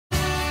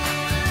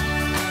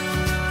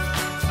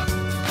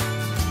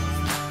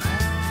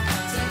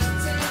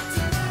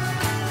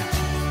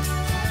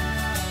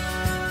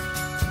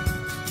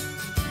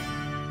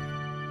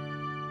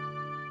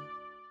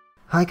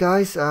Hi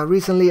guys,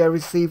 recently I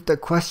received a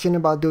question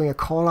about doing a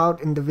call out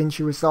in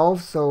Davinci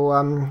Resolve,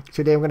 so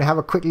today I'm going to have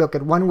a quick look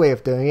at one way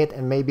of doing it,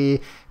 and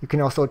maybe you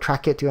can also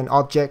track it to an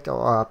object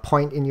or a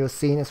point in your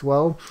scene as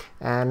well.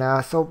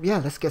 And so yeah,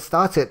 let's get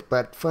started.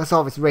 But first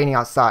off, it's raining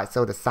outside,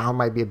 so the sound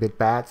might be a bit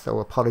bad, so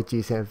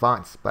apologies in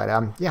advance. But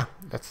yeah,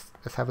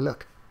 let's have a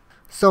look.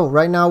 So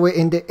right now we're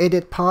in the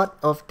edit part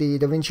of the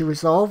Davinci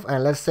Resolve,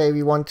 and let's say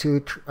we want to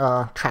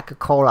track a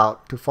call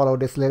out to follow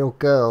this little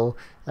girl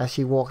as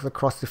she walks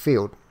across the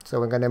field. So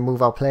we're going to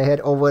move our playhead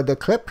over the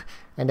clip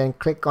and then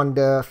click on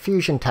the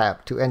Fusion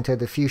tab to enter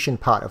the Fusion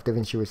part of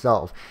Davinci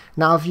Resolve.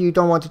 Now if you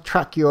don't want to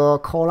track your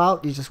call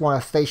out, you just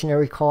want a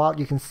stationary call out,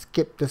 you can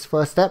skip this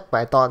first step, but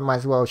I thought I might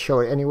as well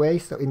show it anyway,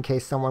 so in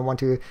case someone want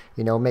to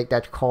make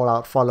that call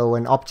out follow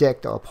an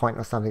object or a point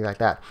or something like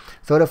that.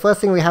 So the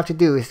first thing we have to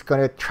do is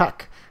going to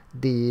track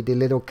the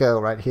little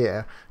girl right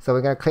here. So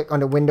we're going to click on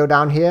the window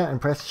down here and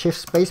press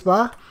Shift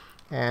Spacebar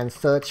and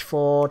search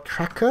for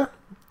tracker.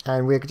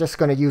 And we're just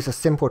going to use a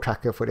simple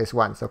tracker for this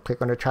one. So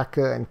click on the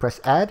tracker and press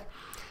add.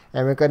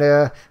 And we're going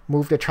to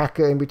move the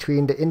tracker in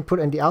between the input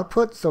and the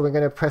output. So we're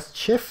going to press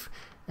shift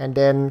and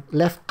then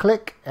left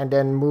click and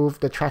then move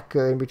the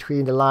tracker in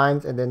between the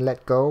lines and then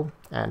let go.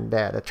 And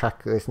there, the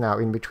tracker is now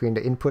in between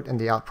the input and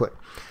the output.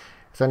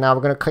 So now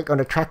we're going to click on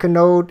the tracker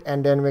node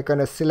and then we're going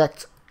to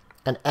select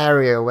an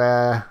area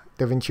where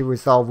Davinci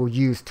Resolve will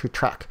use to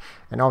track.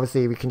 And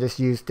obviously we can just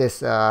use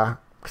this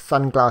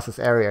sunglasses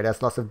area.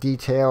 There's lots of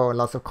detail and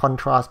lots of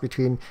contrast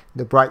between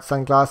the bright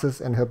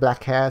sunglasses and her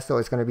black hair, so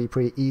it's going to be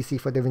pretty easy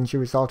for Davinci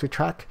Resolve to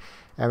track.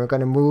 And we're going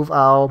to move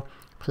our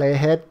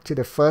playhead to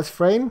the first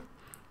frame,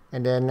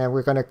 and then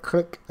we're going to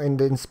click in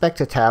the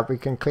inspector tab. We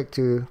can click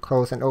to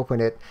close and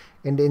open it.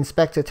 In the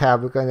inspector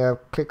tab, we're going to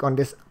click on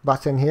this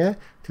button here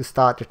to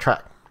start the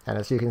track. And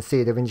as you can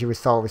see, Davinci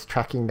Resolve is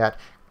tracking that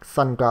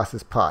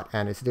sunglasses part,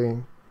 and it's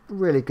doing a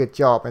really good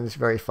job, and it's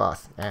very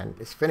fast, and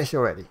it's finished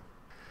already.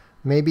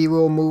 Maybe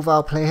we'll move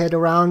our playhead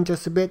around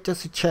just a bit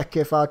just to check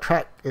if our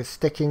track is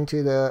sticking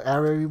to the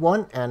area we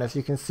want. And as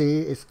you can see,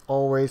 it's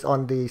always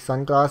on the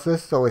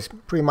sunglasses, so it's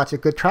pretty much a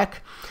good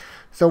track.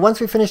 So once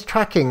we finish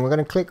tracking, we're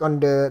going to click on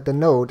the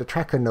node, the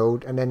tracker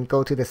node, and then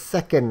go to the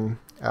second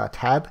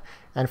tab.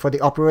 And for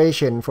the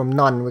operation from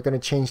none, we're going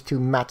to change to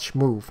match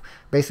move.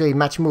 Basically,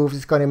 match move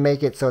is going to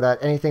make it so that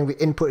anything we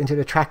input into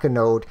the tracker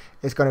node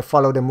is going to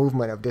follow the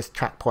movement of this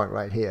track point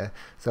right here.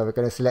 So we're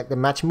going to select the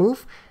match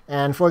move.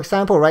 And for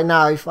example, right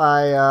now, if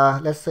I,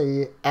 let's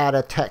say, add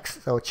a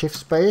text, so shift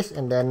space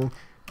and then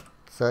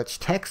search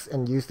text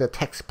and use the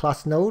text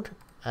plus node,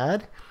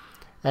 add.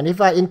 And if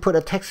I input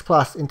a text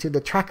plus into the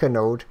tracker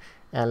node,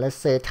 and let's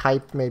say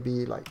type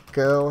maybe like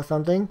girl or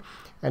something,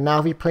 and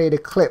now we play the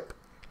clip.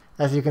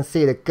 As you can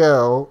see, the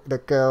girl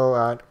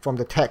from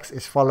the text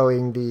is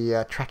following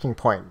the tracking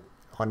point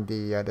on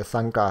the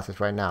sunglasses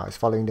right now. It's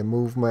following the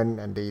movement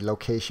and the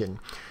location.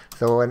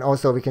 So, and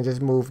also we can just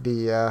move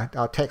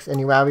our text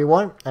anywhere we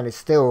want, and it's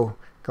still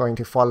going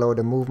to follow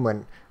the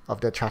movement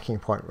of the tracking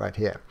point right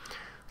here.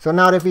 So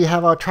now that we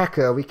have our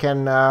tracker, we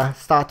can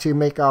start to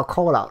make our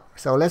call out.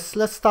 So let's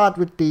start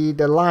with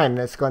the line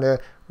that's going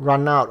to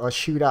run out or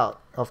shoot out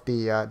of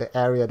the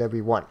area that we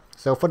want.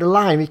 So for the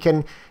line, we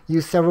can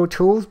use several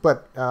tools,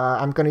 but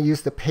I'm going to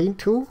use the paint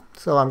tool.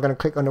 So I'm going to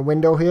click on the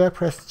window here,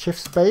 press shift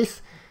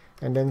space,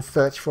 and then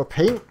search for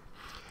paint.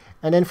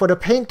 And then for the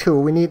paint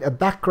tool, we need a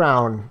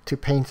background to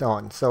paint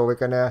on. So we're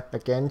going to,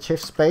 again,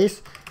 shift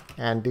space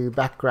and do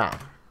background.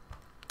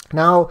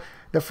 Now,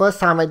 the first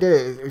time I did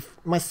it, it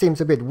might seem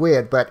a bit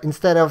weird, but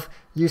instead of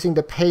using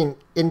the paint,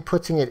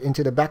 inputting it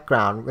into the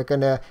background, we're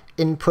going to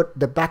input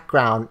the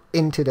background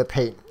into the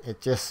paint.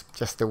 It's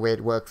just the way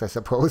it works, I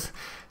suppose.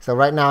 So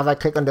right now, if I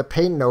click on the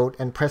paint node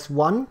and press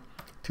 1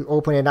 to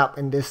open it up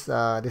in this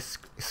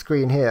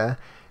screen here,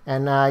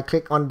 and I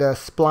click on the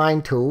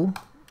spline tool,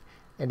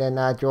 and then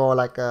I draw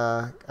like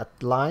a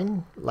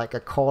line, like a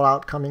call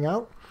out coming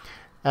out.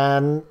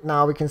 And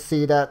now we can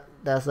see that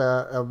there's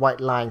a white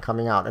line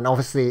coming out, and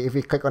obviously if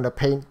we click on the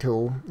paint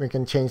tool, we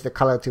can change the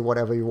color to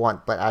whatever we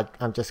want, but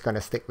I'm just going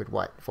to stick with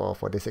white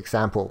for this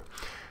example.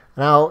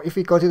 Now if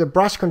we go to the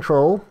brush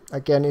control,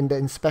 again in the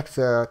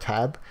inspector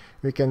tab,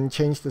 we can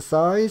change the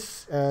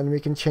size and we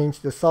can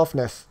change the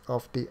softness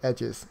of the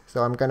edges.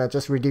 So I'm going to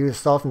just reduce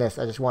softness.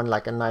 I just want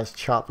like a nice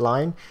sharp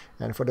line,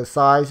 and for the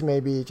size,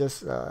 maybe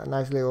just a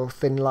nice little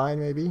thin line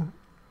maybe.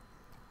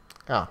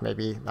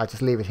 Maybe I'll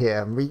just leave it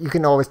here. You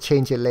can always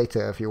change it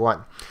later if you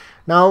want.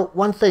 Now,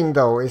 one thing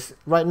though is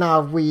right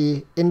now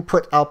we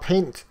input our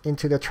paint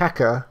into the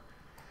tracker.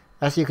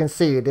 As you can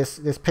see, this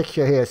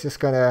picture here is just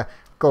gonna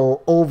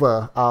go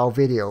over our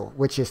video,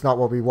 which is not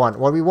what we want.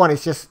 What we want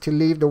is just to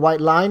leave the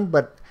white line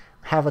but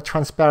have a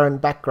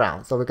transparent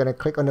background. So we're gonna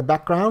click on the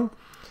background,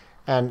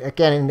 and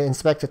again in the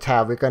inspector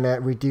tab, we're gonna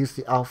reduce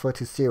the alpha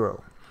to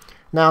 0.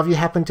 Now, if you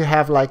happen to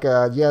have like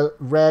a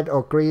red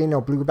or green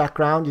or blue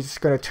background, you're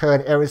just going to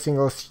turn every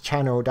single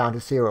channel down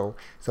to 0.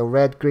 So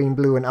red, green,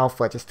 blue, and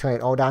alpha, just turn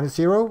it all down to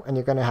 0, and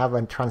you're going to have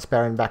a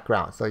transparent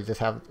background. So you just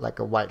have like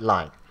a white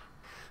line.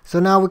 So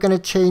now we're going to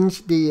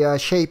change the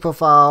shape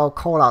of our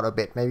callout a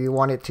bit. Maybe we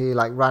want it to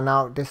like run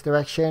out this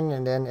direction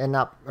and then end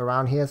up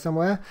around here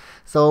somewhere.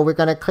 So we're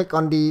going to click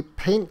on the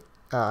paint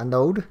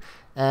node,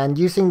 and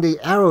using the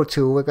arrow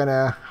tool, we're going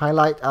to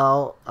highlight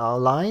our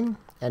line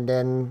and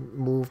then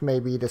move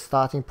maybe the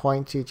starting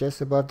point to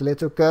just above the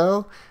little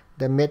girl,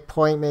 the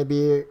midpoint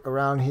maybe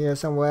around here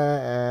somewhere,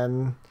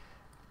 and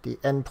the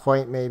end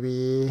point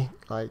maybe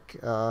like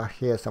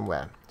here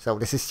somewhere. So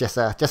this is just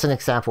an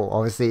example.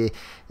 Obviously,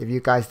 if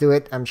you guys do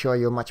it, I'm sure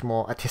you're much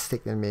more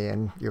artistic than me,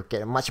 and you'll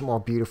get a much more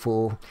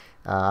beautiful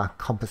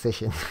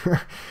composition.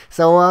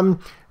 So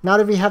now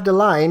that we have the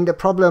line, the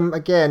problem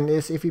again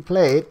is if you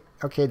play it,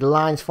 okay, the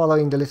line's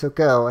following the little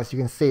girl, as you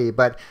can see,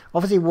 but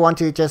obviously we want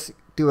to just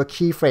do a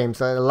keyframe,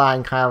 so the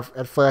line kind of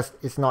at first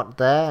is not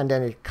there, and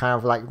then it kind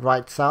of like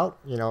writes out,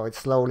 you know, it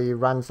slowly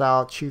runs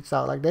out, shoots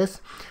out like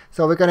this.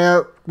 So we're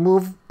gonna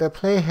move the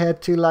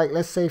playhead to, like,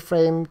 let's say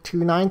frame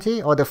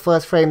 290, or the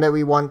first frame that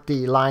we want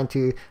the line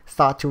to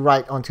start to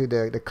write onto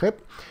the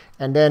clip.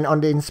 And then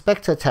on the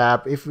inspector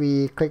tab, if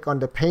we click on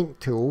the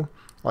paint tool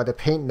or the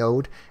paint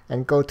node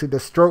and go to the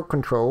stroke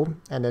control,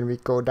 and then we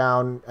go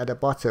down at the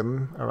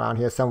bottom around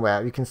here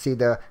somewhere, you can see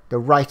the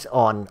write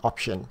on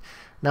option.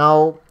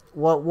 Now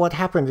what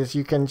happens is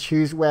you can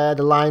choose where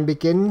the line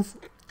begins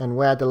and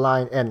where the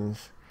line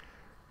ends.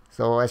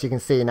 So as you can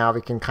see now,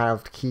 we can kind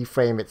of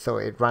keyframe it so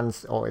it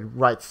runs or it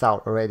writes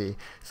out already.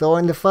 So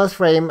in the first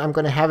frame, I'm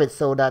going to have it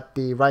so that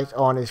the write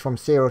on is from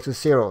 0 to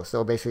 0.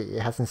 So basically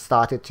it hasn't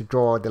started to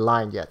draw the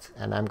line yet.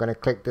 And I'm going to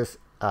click this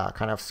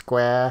kind of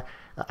square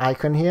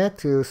icon here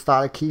to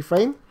start a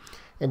keyframe.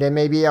 And then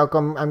maybe I'm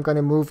going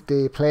to move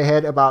the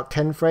playhead about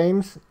 10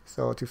 frames,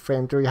 so to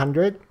frame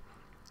 300.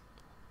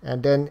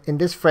 And then in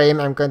this frame,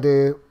 I'm going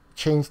to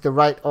change the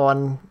write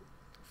on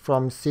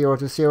from 0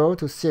 to 0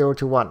 to 0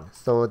 to 1.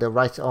 So the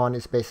write on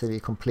is basically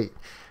complete.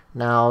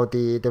 Now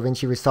the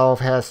Davinci Resolve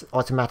has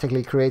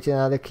automatically created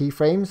another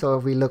keyframe. So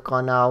if we look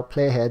on our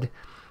playhead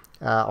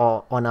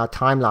or on our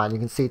timeline, you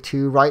can see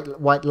two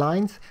white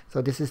lines.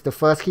 So this is the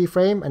first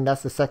keyframe, and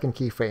that's the second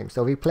keyframe.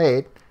 So we play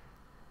it.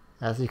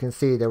 As you can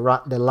see, the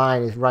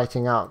line is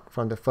writing out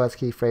from the first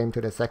keyframe to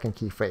the second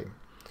keyframe.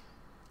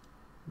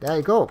 There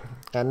you go.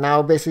 And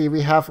now basically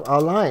we have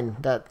our line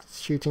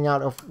that's shooting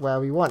out of where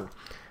we want.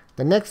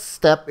 The next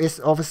step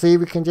is obviously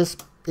we can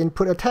just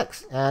input a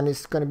text, and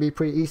it's going to be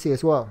pretty easy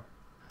as well.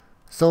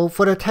 So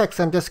for the text,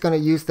 I'm just going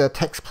to use the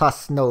text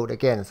plus node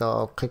again. So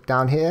I'll click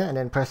down here and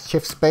then press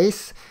shift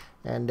space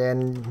and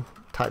then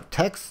type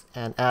text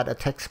and add a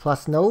text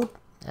plus node,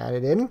 add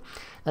it in.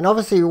 And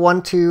obviously we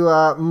want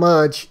to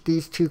merge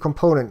these two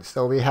components.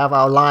 So we have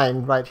our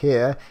line right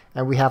here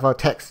and we have our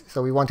text.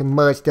 So we want to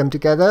merge them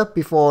together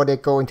before they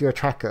go into a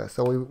tracker.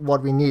 So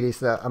what we need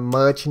is a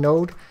merge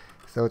node.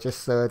 So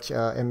just search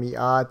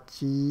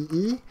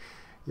M-E-R-G-E,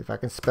 if I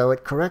can spell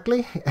it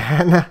correctly.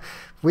 And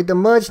with the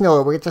merge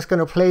node, we're just going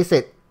to place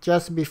it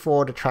just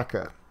before the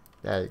tracker.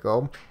 There you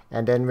go.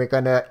 And then we're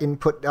going to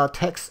input our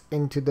text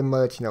into the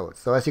merge node.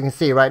 So as you can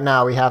see right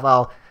now, we have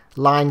our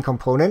line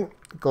component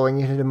going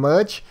into the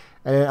merge,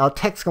 and then our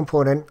text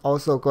component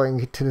also going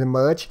into the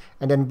merge,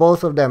 and then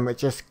both of them are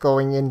just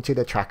going into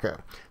the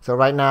tracker. So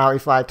right now,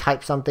 if I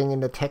type something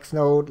in the text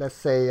node, let's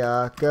say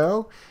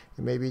girl,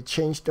 maybe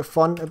change the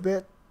font a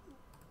bit.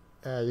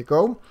 There you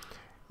go.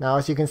 Now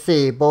as you can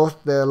see,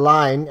 both the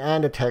line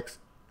and the text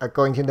are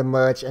going to the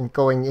merge and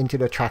going into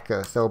the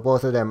tracker. So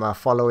both of them are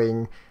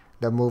following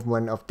the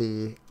movement of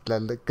the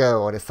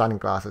girl or the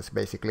sunglasses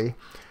basically.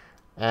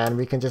 And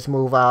we can just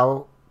move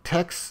our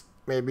text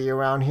maybe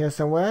around here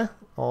somewhere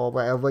or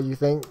wherever you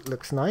think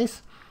looks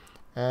nice.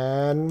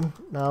 And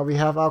now we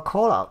have our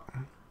callout.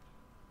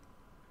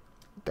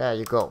 There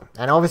you go.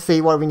 And obviously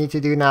what we need to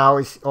do now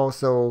is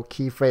also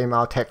keyframe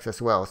our text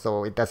as well,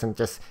 so it doesn't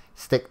just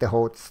stick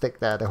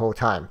there the whole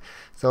time.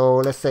 So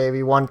let's say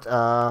we want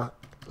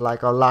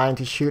like our line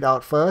to shoot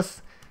out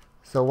first.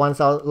 So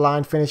once our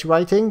line finished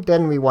writing,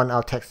 then we want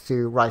our text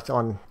to write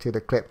on to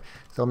the clip.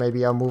 So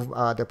maybe I'll move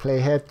the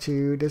playhead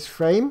to this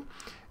frame.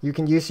 You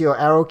can use your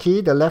arrow key,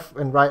 the left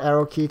and right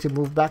arrow key, to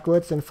move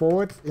backwards and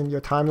forwards in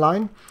your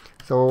timeline.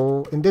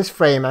 So in this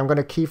frame, I'm going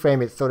to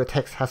keyframe it so the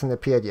text hasn't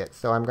appeared yet.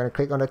 So I'm going to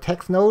click on the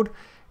text node,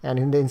 and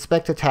in the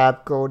inspector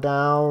tab, go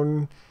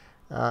down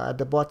at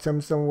the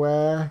bottom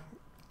somewhere.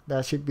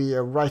 There should be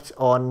a write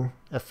on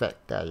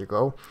effect. There you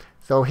go.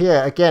 So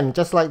here again,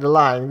 just like the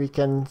line, we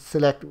can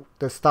select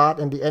the start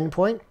and the end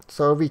point.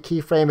 So if we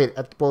keyframe it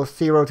at both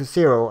 0 to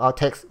 0, our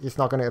text is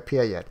not going to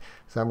appear yet.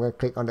 So I'm going to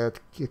click on the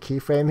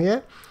keyframe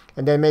here,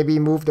 and then maybe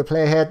move the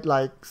playhead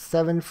like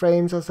 7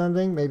 frames or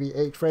something, maybe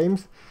 8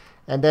 frames.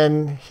 And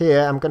then here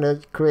I'm going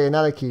to create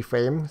another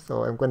keyframe.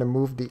 So I'm going to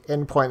move the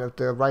endpoint of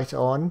the write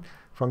on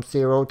from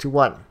 0 to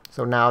 1.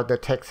 So now the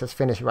text has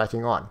finished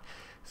writing on.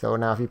 So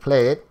now if we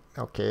play it,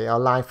 okay, our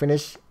line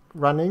finished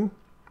running,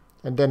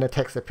 and then the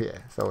text appears.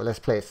 So let's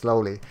play it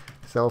slowly.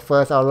 So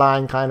first our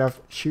line kind of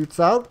shoots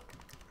out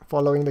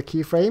following the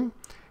keyframe.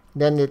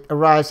 Then it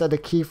arrives at the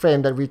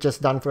keyframe that we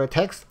just done for a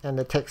text, and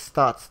the text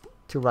starts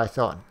to write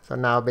on. So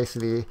now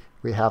basically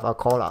we have our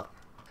callout.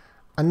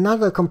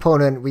 Another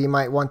component we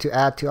might want to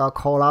add to our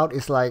callout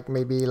is like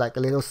maybe like a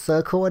little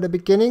circle at the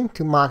beginning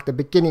to mark the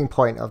beginning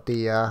point of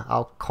the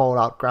our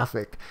callout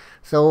graphic.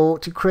 So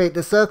to create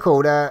the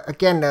circle,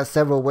 again, there are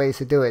several ways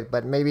to do it,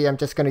 but maybe I'm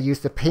just going to use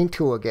the paint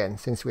tool again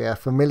since we are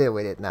familiar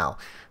with it now.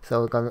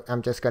 So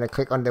I'm just going to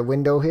click on the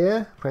window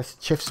here, press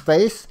shift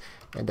space,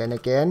 and then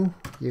again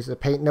use the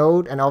paint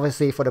node. And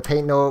obviously for the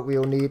paint node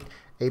we'll need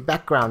a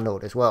background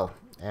node as well.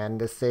 And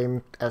the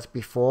same as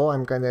before,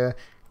 I'm going to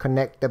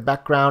connect the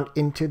background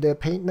into the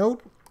paint node,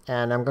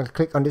 and I'm going to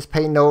click on this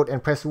paint node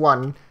and press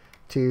 1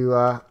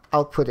 to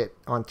output it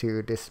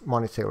onto this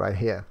monitor right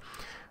here.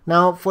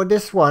 Now for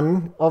this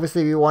one,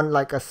 obviously we want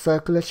like a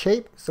circular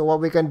shape, so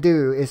what we're going to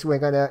do is we're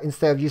going to,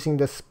 instead of using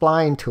the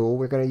spline tool,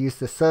 we're going to use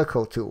the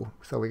circle tool.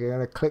 So we're going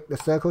to click the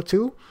circle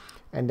tool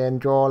and then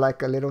draw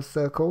like a little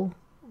circle,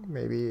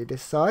 maybe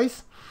this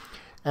size.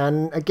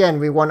 And again,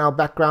 we want our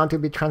background to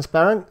be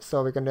transparent,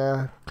 so we're going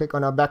to click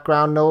on our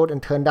background node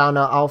and turn down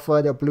our alpha,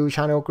 the blue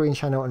channel, green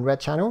channel, and red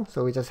channel.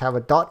 So we just have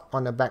a dot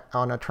on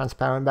a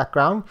transparent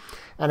background.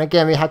 And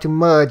again, we have to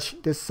merge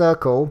this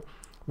circle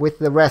with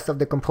the rest of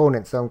the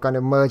components. So I'm going to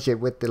merge it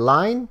with the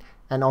line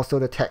and also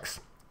the text.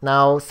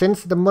 Now,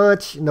 since the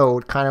merge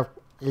node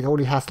it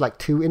only has like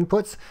 2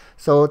 inputs,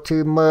 so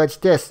to merge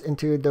this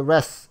into the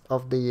rest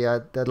of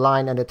the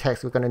line and the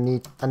text, we're going to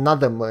need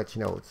another merge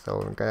node.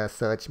 So I'm going to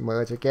search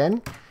merge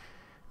again.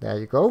 There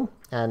you go.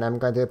 And I'm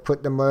going to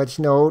put the merge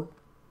node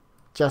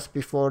just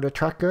before the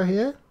tracker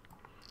here.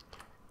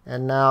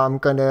 And now I'm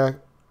going to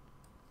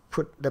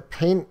put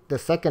the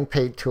second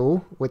paint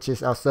tool, which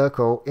is our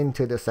circle,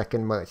 into the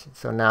second merge.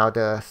 So now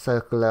the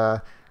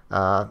circular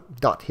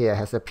dot here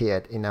has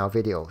appeared in our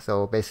video.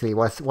 So basically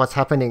what's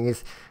happening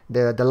is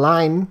the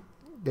line,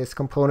 this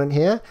component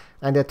here,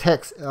 and the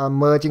text are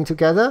merging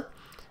together,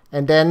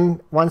 and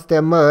then once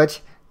they're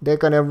merged, they're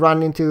going to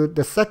run into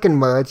the second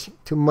merge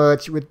to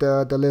merge with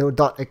the little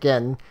dot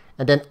again,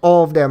 and then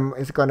all of them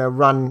is going to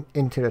run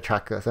into the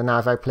tracker. So now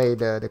if I play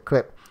the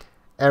clip,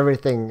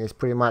 everything is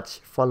pretty much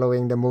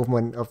following the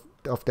movement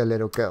of the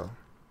little girl.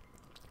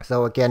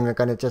 So again, we're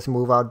going to just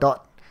move our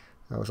dot.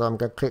 So I'm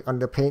going to click on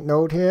the paint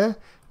node here,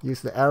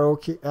 use the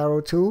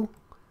arrow tool,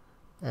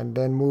 and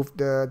then move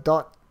the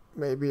dot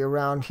maybe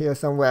around here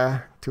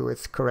somewhere to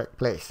its correct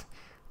place.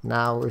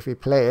 Now if we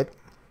play it,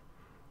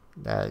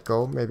 there you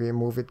go, maybe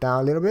move it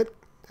down a little bit,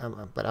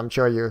 but I'm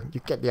sure you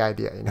get the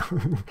idea, you know.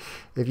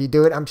 If you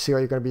do it, I'm sure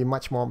you're going to be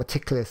much more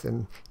meticulous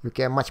and you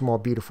get a much more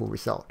beautiful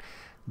result.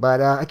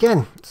 But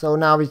again, so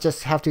now we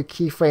just have to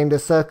keyframe the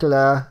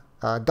circular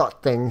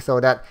dot thing so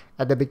that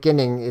at the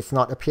beginning it's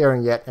not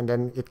appearing yet, and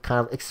then it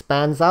kind of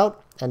expands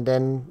out, and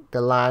then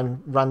the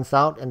line runs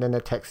out, and then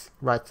the text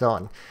writes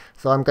on.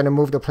 So I'm going to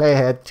move the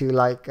playhead to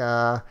like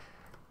a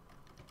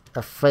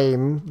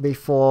frame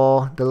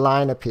before the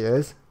line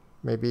appears,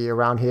 maybe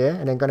around here,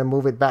 and then going to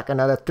move it back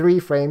another 3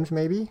 frames,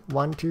 maybe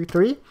 1, 2,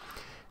 3.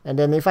 And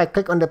then if I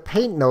click on the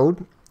paint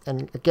node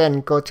and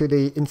again go to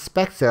the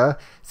inspector,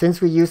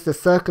 since we use the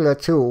circular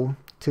tool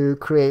to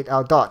create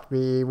our dot,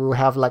 we will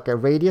have like a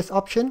radius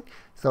option,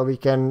 so we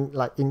can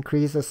like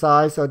increase the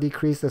size or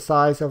decrease the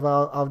size of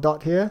our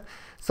dot here.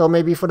 So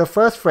maybe for the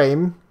first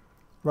frame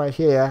right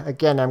here,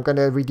 again, I'm going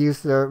to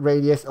reduce the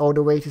radius all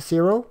the way to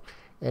 0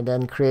 and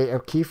then create a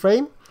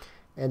keyframe,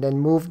 and then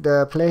move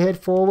the playhead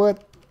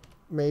forward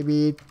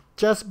maybe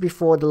just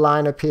before the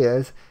line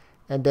appears,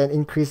 and then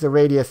increase the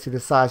radius to the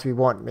size we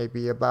want,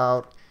 maybe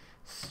about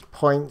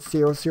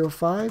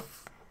 0.005,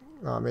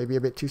 maybe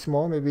a bit too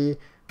small, maybe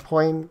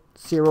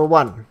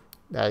 0.01.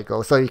 There you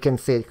go. So you can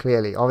see it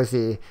clearly.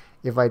 Obviously,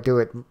 if I do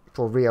it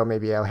for real,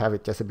 maybe I'll have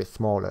it just a bit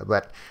smaller.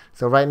 But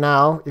so right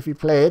now, if you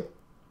play it,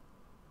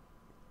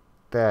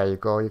 there you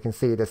go. You can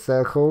see the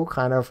circle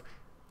kind of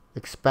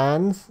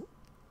expands,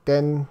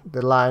 then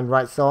the line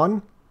writes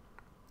on,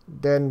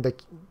 then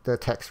the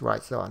text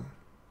writes on.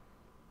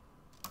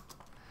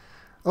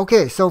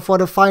 Okay, so for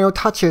the final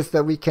touches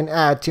that we can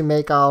add to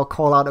make our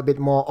callout a bit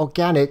more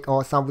organic,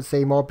 or some would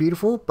say more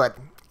beautiful, but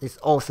it's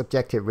all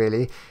subjective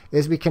really,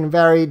 is we can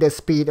vary the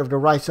speed of the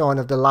write on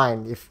of the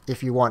line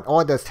if you want,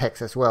 or the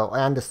text as well,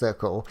 and the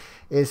circle.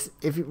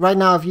 Right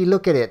now if you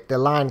look at it, the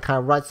line kind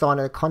of writes on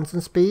at a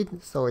constant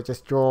speed, so it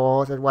just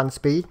draws at one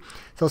speed.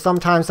 So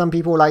sometimes some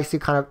people like to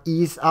kind of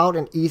ease out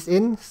and ease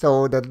in,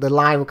 so the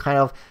line will kind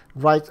of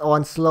write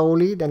on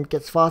slowly, then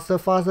gets faster,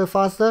 faster,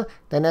 faster,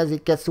 then as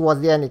it gets towards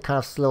the end it kind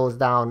of slows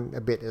down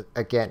a bit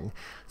again.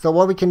 So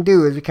what we can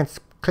do is we can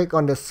click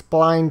on the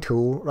spline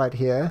tool right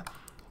here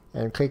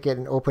and click it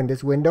and open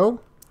this window,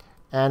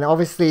 and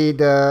obviously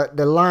the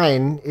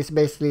line is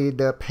basically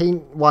the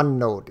paint 1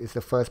 node, is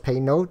the first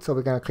paint node. So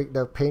we're going to click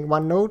the paint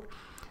 1 node,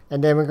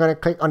 and then we're going to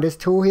click on this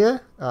tool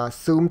here,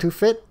 zoom to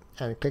fit,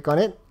 and click on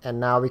it, and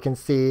now we can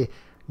see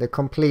the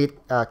complete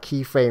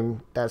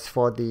keyframe that's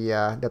for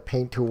the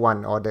paint to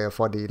 1, or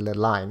for the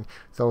line.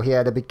 So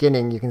here at the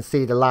beginning you can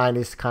see the line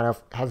is kind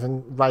of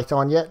hasn't write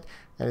on yet,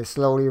 and it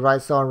slowly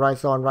writes on,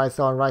 writes on, writes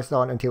on, writes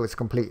on until it's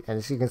complete. And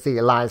as you can see,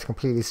 the line is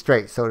completely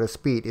straight, so the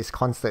speed is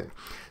constant.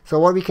 So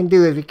what we can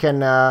do is we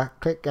can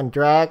click and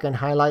drag and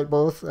highlight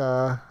both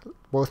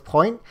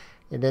point,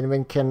 and then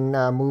we can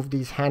move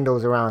these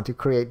handles around to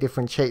create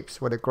different shapes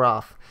for the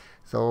graph.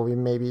 So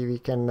maybe we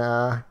can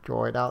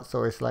draw it out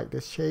so it's like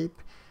this shape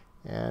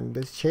and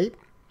this shape,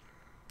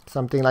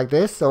 something like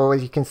this. So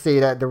as you can see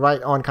that the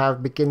right on kind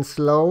of begins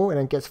slow and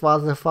then gets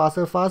faster,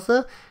 faster,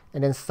 faster,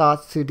 and then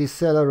starts to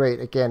decelerate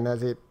again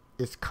as it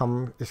is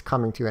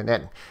coming to an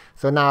end.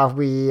 So now if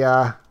we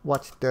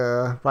watch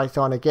the right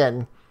on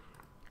again,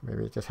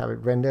 maybe just have it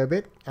render a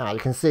bit. You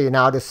can see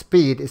now the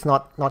speed is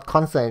not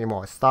constant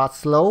anymore. It starts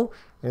slow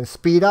and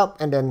speed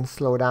up and then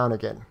slow down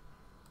again.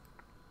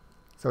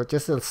 So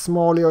just a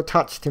small little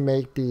touch to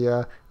make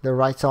the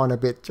right on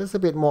just a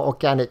bit more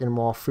organic and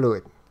more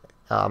fluid.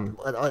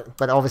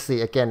 But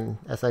obviously, again,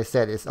 as I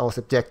said, it's all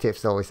subjective,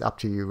 so it's up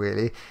to you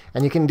really.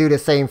 And you can do the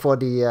same for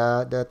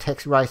the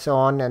text right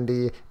on and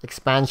the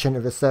expansion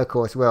of the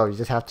circle as well. You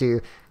just have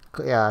to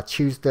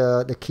choose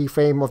the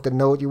keyframe of the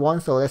node you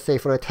want. So let's say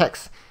for the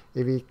text,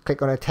 if you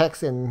click on the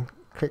text and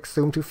click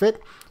zoom to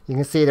fit, you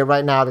can see that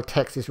right now the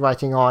text is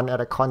writing on at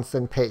a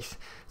constant pace.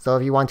 So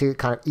if you want to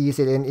kind of ease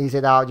it in, ease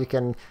it out, you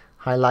can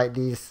highlight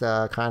these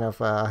kind of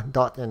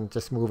dot and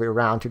just move it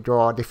around to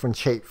draw a different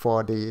shape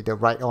for the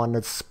right on,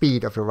 the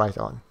speed of the right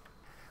on.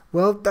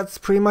 Well, that's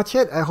pretty much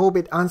it. I hope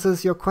it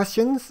answers your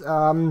questions.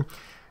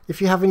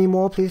 If you have any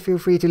more, please feel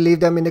free to leave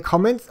them in the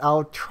comments.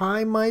 I'll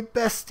try my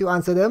best to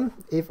answer them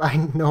if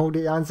I know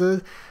the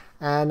answers.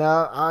 And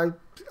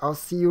I'll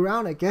see you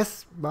around, I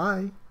guess.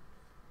 Bye.